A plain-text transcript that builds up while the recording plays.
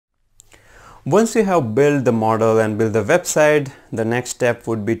Once you have built the model and built the website, the next step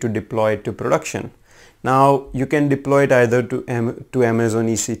would be to deploy it to production. Now you can deploy it either to Amazon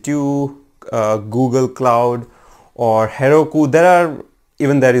EC2, Google Cloud, or Heroku.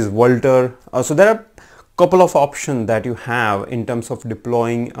 There is Vultr. So there are couple of options that you have in terms of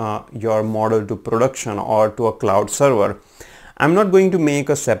deploying your model to production or to a cloud server. I'm not going to make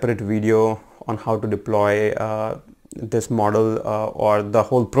a separate video on how to deploy this model or the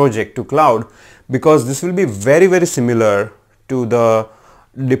whole project to cloud, because this will be very similar to the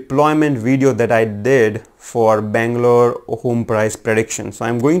deployment video that I did for Bangalore home price prediction. So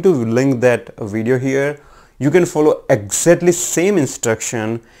I'm going to link that video here. You can follow exactly same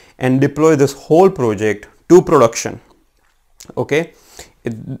instruction and deploy this whole project to production. Okay,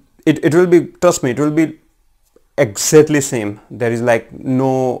 it will be, trust me, it will be exactly same. There is like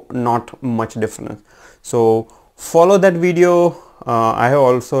not much difference. So follow that video. I have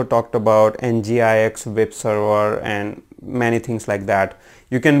also talked about NGIX web server and many things like that.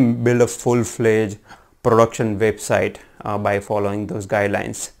 You can build a full-fledged production website by following those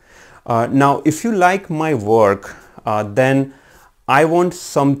guidelines. Now if you like my work, then I want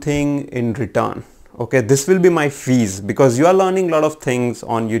something in return. Okay, this will be my fees, because you are learning a lot of things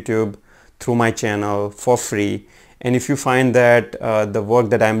on YouTube through my channel for free, and if you find that the work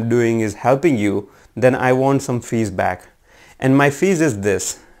that I'm doing is helping you, then I want some fees back. And my fees is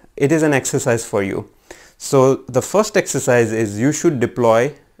this. It is an exercise for you. So the first exercise is you should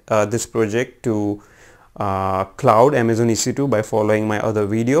deploy this project to cloud, Amazon EC2, by following my other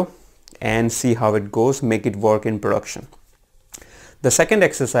video and see how it goes, make it work in production. The second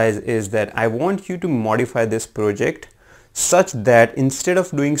exercise is that I want you to modify this project such that instead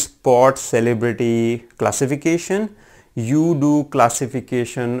of doing sport celebrity classification, you do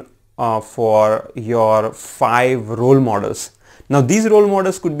classification for your 5 role models. Now these role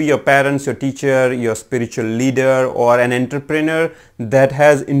models could be your parents, your teacher, your spiritual leader, or an entrepreneur that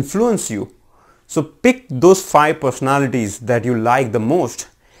has influenced you. So pick those 5 personalities that you like the most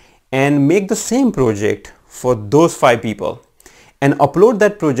and make the same project for those 5 people and upload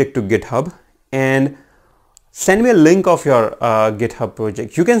that project to GitHub and send me a link of your GitHub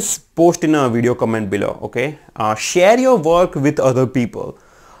project. You can post in a video comment below. Okay, share your work with other people.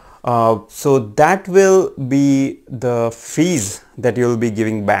 So that will be the fees that you will be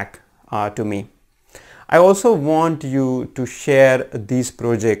giving back to me. I also want you to share these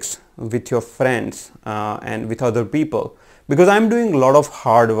projects with your friends and with other people, because I'm doing a lot of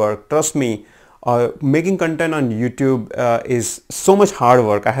hard work. Trust me, making content on YouTube is so much hard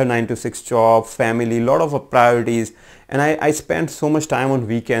work. I have 9 to 6 job, family, lot of priorities, and I spend so much time on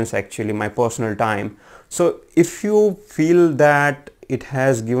weekends, actually my personal time. So if you feel that it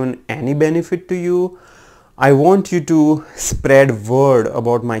has given any benefit to you, I want you to spread word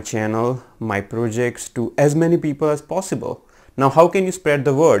about my channel, my projects, to as many people as possible. Now how can you spread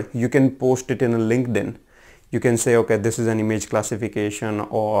the word? You can post it in a LinkedIn. You can say, okay, this is an image classification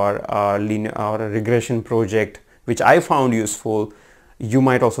or a linear or a regression project which I found useful. You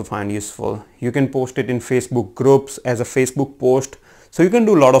might also find useful. You can post it in Facebook groups as a Facebook post. So you can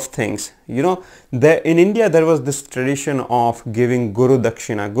do a lot of things. You know, in India there was this tradition of giving Guru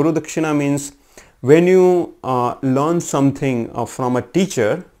Dakshina. Guru Dakshina means when you learn something from a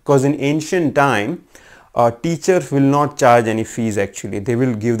teacher, because in ancient time teachers will not charge any fees. Actually they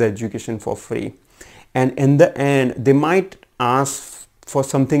will give the education for free, and in the end they might ask for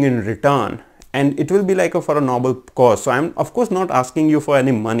something in return, and it will be like for a noble cause. So I'm of course not asking you for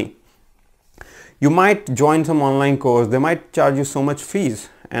any money. You might join some online course, they might charge you so much fees,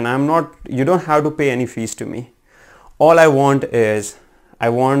 and you don't have to pay any fees to me. All I want is, I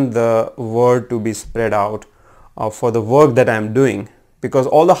want the word to be spread out for the work that I'm doing, because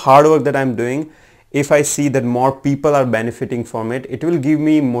all the hard work that I'm doing, if I see that more people are benefiting from it, it will give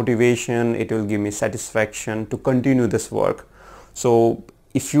me motivation, it will give me satisfaction to continue this work. So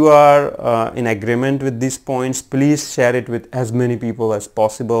if you are in agreement with these points, please share it with as many people as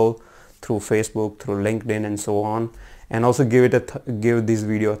possible through Facebook, through LinkedIn, and so on. And also give this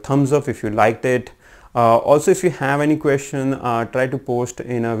video a thumbs up if you liked it. Also, if you have any question, try to post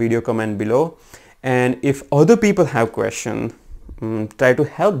in a video comment below. And if other people have question, try to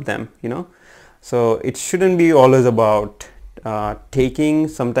help them, you know. So it shouldn't be always about taking.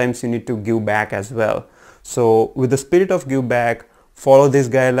 Sometimes you need to give back as well. So with the spirit of give back, follow these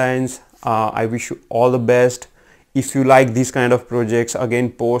guidelines. I wish you all the best. If you like these kind of projects,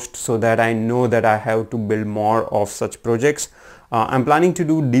 again post so that I know that I have to build more of such projects. I'm planning to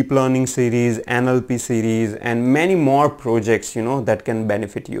do deep learning series, NLP series, and many more projects, you know, that can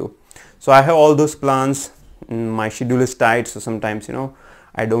benefit you. So I have all those plans. My schedule is tight, so sometimes, you know,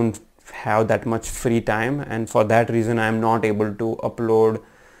 I don't have that much free time, and for that reason I am not able to upload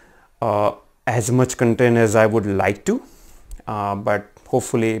as much content as I would like to, but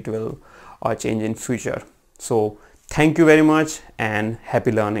hopefully it will change in future. So thank you very much and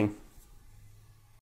happy learning.